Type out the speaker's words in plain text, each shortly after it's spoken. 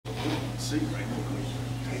see Randall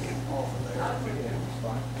take it off of there.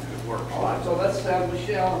 It works. All right, so let's have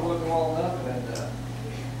Michelle look them all up, and I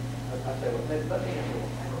tell you what, let me handle it.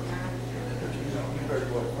 You better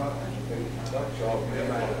go up front, so we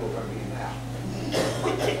might have to go from here now.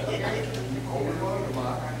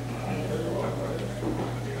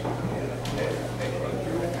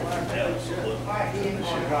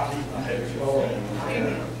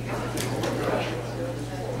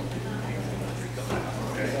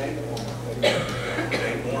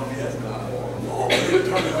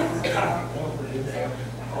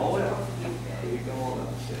 Oh, yeah. You go on up,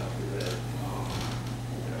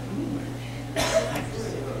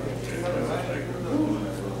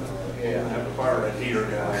 yeah, I have to fire that heater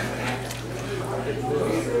guy.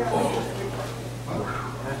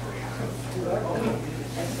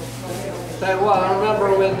 Tell you what, I remember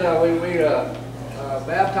when we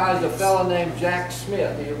baptized a fellow named Jack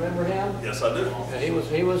Smith. Do you remember him? Yes, I do. Yeah,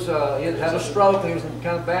 he had had a stroke. He was in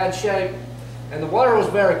kind of bad shape, and the water was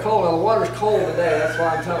very cold. Now the water's cold today. That's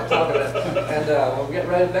why I'm talking about it. And when we get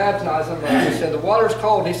ready to baptize him, he said the water's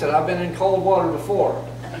cold. He said I've been in cold water before,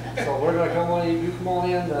 so we're going to come on. You come on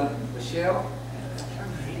in, Michelle.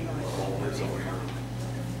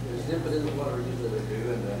 Just dip it in the water you really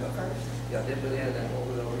do, and yeah, dip it in and hold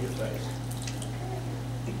it over your face.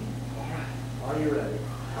 Are you ready?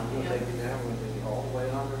 I'm going to take you down. We're going to take you all the way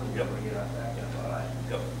under and we're going to get right back up. All right?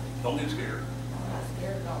 Yep. Don't get scared. I'm not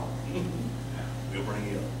scared at all. We'll bring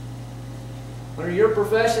you up. Under your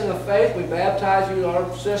profession of faith, we baptize you,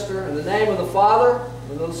 our sister, in the name of the Father,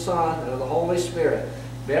 and of the Son, and of the Holy Spirit.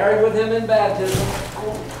 Buried with him in baptism,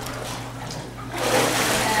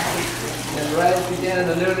 and raised again in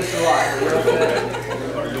the newness of life. Are you okay?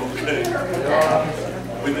 Are you okay?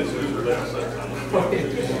 Yeah. We just do that sometime.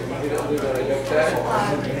 You don't do that, are you okay?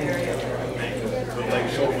 We'll make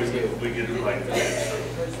sure we get it right.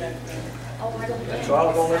 And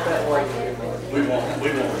Charles won't let that wait for you. We won't. We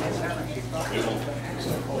won't.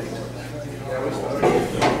 Yeah, we started.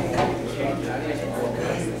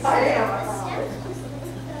 I am.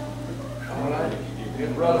 All right. Get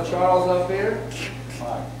Brother Charles up here.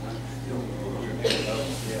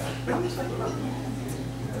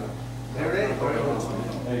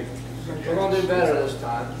 We're going to do better this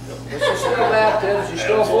time. But she's still baptized. She's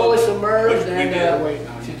still fully submerged,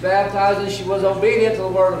 and she's baptized, and she was obedient to the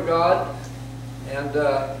Word of God. And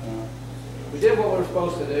we did what we were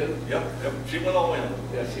supposed to do. Yep. She went all in.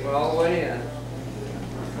 Yeah, she went all the way in.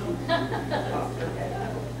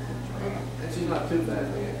 And she's not too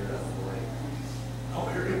badly injured. Oh,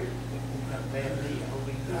 here you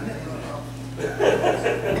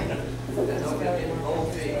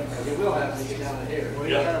You will have to get down to here.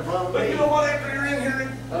 Yeah. But you know what? After you're in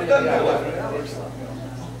here, Oh, it yeah, doesn't yeah, matter.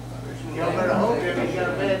 Y'all better hold him, he's got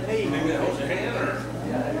a bad knee. Can you hold your hand, or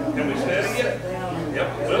can we steady it? Yep,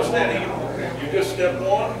 we'll steady you. You just step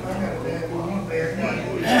one.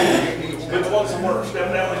 Which one's the worst? Step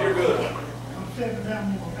down when you're good. I'm stepping down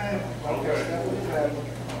more fast. Okay.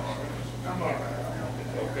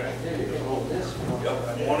 Okay. Yep,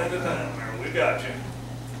 one at a time. We got you.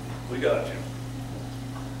 We got you.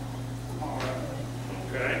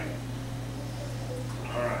 Okay.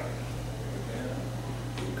 All right.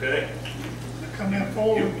 Okay. Come in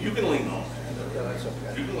forward. You can lean on it. Yeah, that's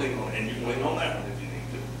okay. You can lean on it, and you can lean on that one if you need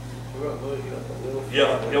to. We're going to move you up a little.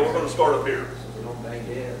 Yeah, we're going to start up here. So we don't bang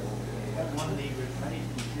your head. That one knee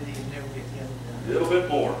replaced, he said he'd never get the other A done. little bit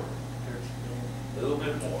more. A little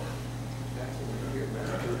bit more.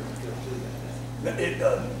 It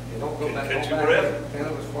doesn't. You don't go back. Catch Go your back. breath. Stand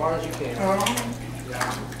up as far as you can.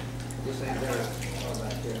 Yeah. This ain't there. Oh,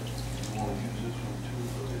 back there. You want to use this one too,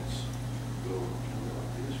 but it's go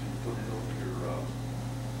like this. You put it over your mouth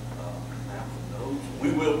and nose. We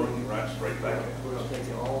will bring you right straight back. We're going to take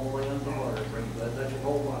you all the way under the water. Let your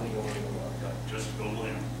whole body go under the water. Just go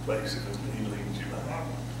in, basically, he leads you back.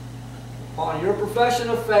 Upon your profession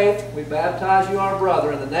of faith, we baptize you, our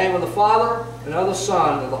brother, in the name of the Father, and of the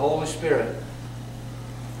Son, and of the Holy Spirit.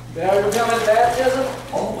 Buried with him in baptism,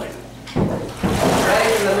 Only.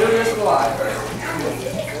 raised in the newness of life.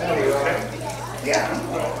 There we are.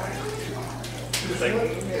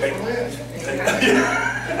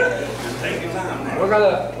 Take your time now. We're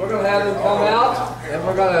gonna have them come out, and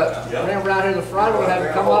we're gonna bring them around here in the front. We're gonna have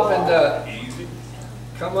them Easy.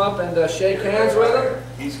 come up and shake hands with them.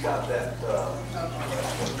 He's got that,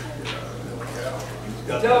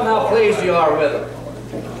 Tell them how pleased you are with them.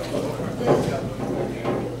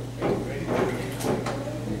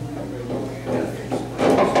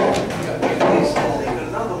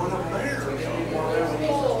 another one up there.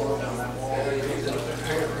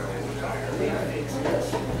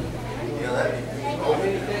 Yeah,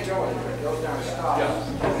 that. it goes down and stops.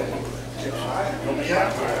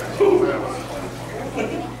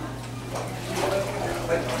 Yeah.